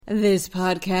This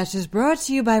podcast is brought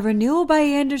to you by Renewal by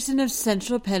Andersen of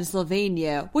Central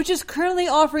Pennsylvania, which is currently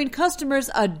offering customers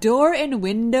a door and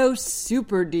window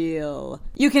super deal.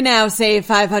 You can now save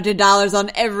 $500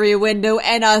 on every window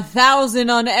and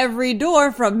 $1,000 on every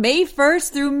door from May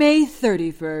 1st through May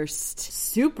 31st.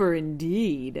 Super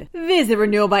indeed. Visit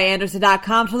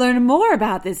renewalbyandersen.com to learn more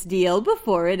about this deal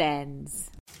before it ends.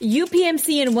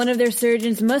 UPMC and one of their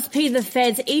surgeons must pay the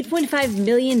feds $8.5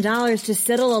 million to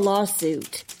settle a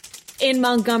lawsuit. In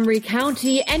Montgomery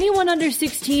County, anyone under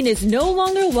 16 is no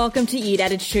longer welcome to eat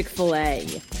at a Chick-fil-A.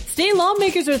 State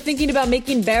lawmakers are thinking about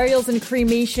making burials and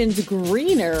cremations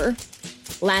greener.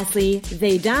 Lastly,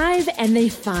 they dive and they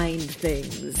find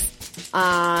things.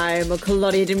 I'm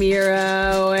Claudia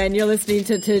DeMiro, and you're listening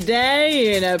to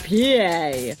Today in a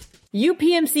PA.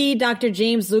 UPMC, Dr.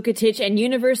 James Lukatich, and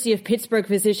University of Pittsburgh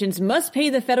physicians must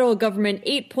pay the federal government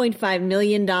 $8.5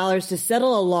 million to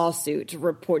settle a lawsuit,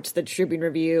 reports the Tribune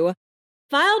Review.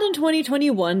 Filed in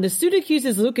 2021, the suit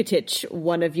accuses Lukatich,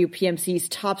 one of UPMC's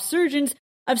top surgeons,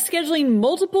 of scheduling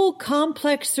multiple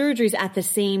complex surgeries at the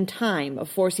same time,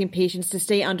 forcing patients to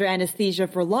stay under anesthesia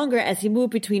for longer as he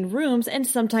moved between rooms and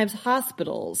sometimes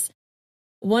hospitals.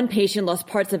 One patient lost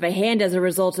parts of a hand as a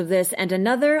result of this, and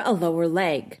another a lower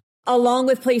leg. Along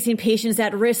with placing patients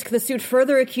at risk, the suit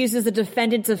further accuses the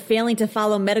defendants of failing to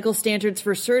follow medical standards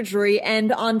for surgery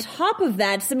and, on top of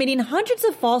that, submitting hundreds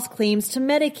of false claims to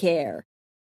Medicare.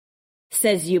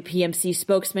 Says UPMC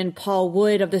spokesman Paul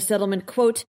Wood of the settlement,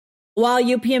 quote, "While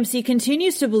UPMC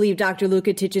continues to believe Dr.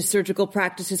 Lukatich's surgical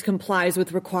practices complies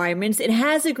with requirements, it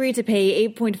has agreed to pay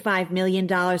 $8.5 million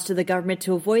to the government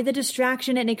to avoid the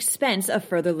distraction and expense of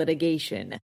further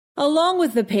litigation. Along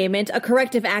with the payment, a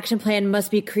corrective action plan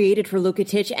must be created for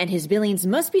Lukatich, and his billings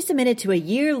must be submitted to a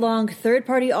year-long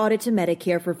third-party audit to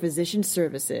Medicare for physician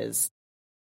services."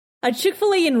 A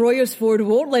Chick-fil-A in Royersford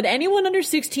won't let anyone under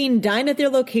 16 dine at their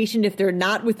location if they're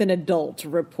not with an adult,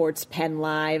 reports Penn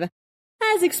Live.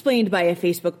 As explained by a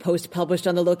Facebook post published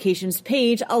on the location's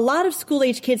page, a lot of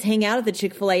school-age kids hang out at the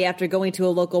Chick-fil-A after going to a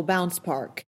local bounce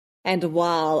park. And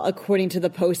while, according to the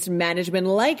post, management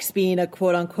likes being a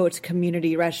quote-unquote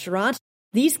community restaurant,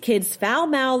 these kids' foul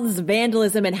mouths,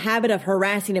 vandalism, and habit of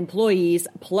harassing employees,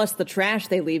 plus the trash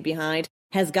they leave behind,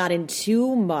 has gotten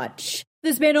too much.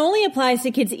 This ban only applies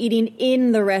to kids eating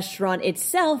in the restaurant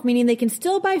itself, meaning they can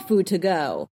still buy food to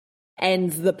go.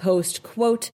 Ends the post,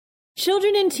 quote,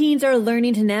 "Children and teens are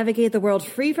learning to navigate the world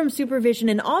free from supervision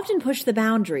and often push the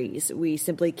boundaries. We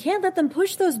simply can't let them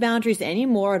push those boundaries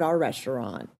anymore at our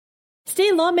restaurant."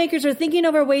 State lawmakers are thinking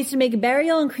over ways to make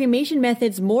burial and cremation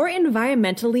methods more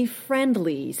environmentally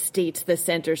friendly, states the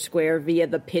Center Square via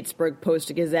the Pittsburgh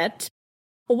Post-Gazette.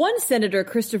 One Senator,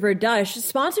 Christopher Dush,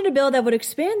 sponsored a bill that would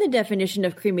expand the definition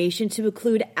of cremation to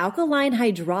include alkaline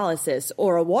hydrolysis,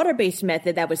 or a water-based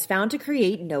method that was found to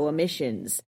create no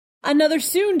emissions. Another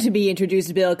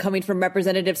soon-to-be-introduced bill coming from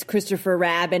Representatives Christopher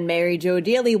Rabb and Mary Jo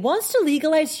Daley wants to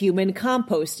legalize human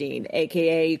composting,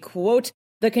 aka, quote,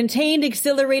 "the contained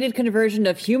accelerated conversion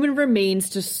of human remains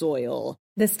to soil."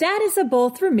 The status of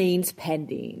both remains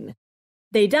pending.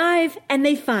 They dive and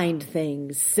they find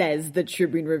things, says the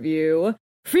Tribune Review.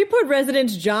 Freeport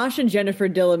residents Josh and Jennifer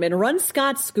Dillerman run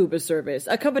Scott's Scuba Service,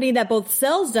 a company that both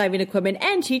sells diving equipment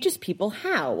and teaches people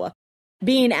how.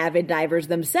 Being avid divers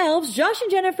themselves, Josh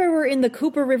and Jennifer were in the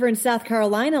Cooper River in South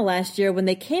Carolina last year when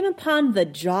they came upon the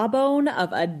jawbone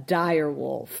of a dire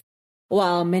wolf.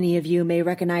 While many of you may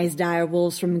recognize dire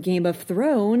wolves from Game of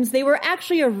Thrones, they were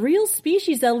actually a real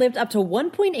species that lived up to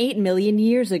 1.8 million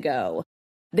years ago.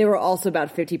 They were also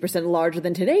about 50% larger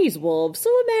than today's wolves, so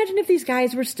imagine if these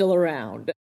guys were still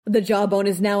around. The jawbone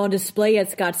is now on display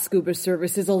at Scott's Scuba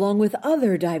Services along with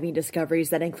other diving discoveries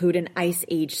that include an Ice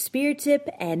Age spear tip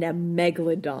and a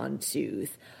megalodon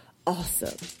tooth.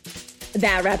 Awesome.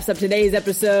 That wraps up today's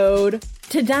episode.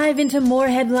 To dive into more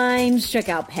headlines, check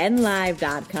out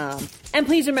PennLive.com. And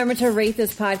please remember to rate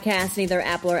this podcast in either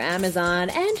Apple or Amazon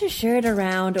and to share it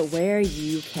around where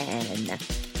you can.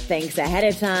 Thanks ahead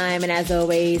of time, and as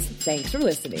always, thanks for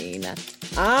listening.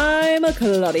 I'm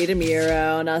Claudia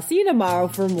DeMiro, and I'll see you tomorrow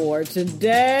for more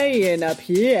Today in a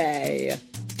PA.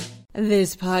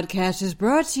 This podcast is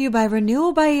brought to you by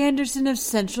Renewal by Andersen of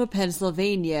Central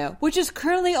Pennsylvania, which is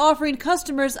currently offering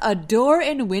customers a door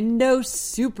and window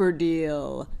super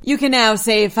deal. You can now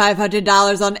save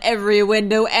 $500 on every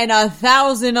window and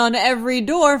 $1,000 on every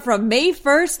door from May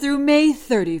 1st through May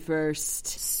 31st.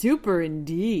 Super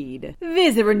indeed.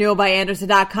 Visit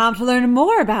renewalbyandersen.com to learn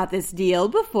more about this deal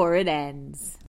before it ends.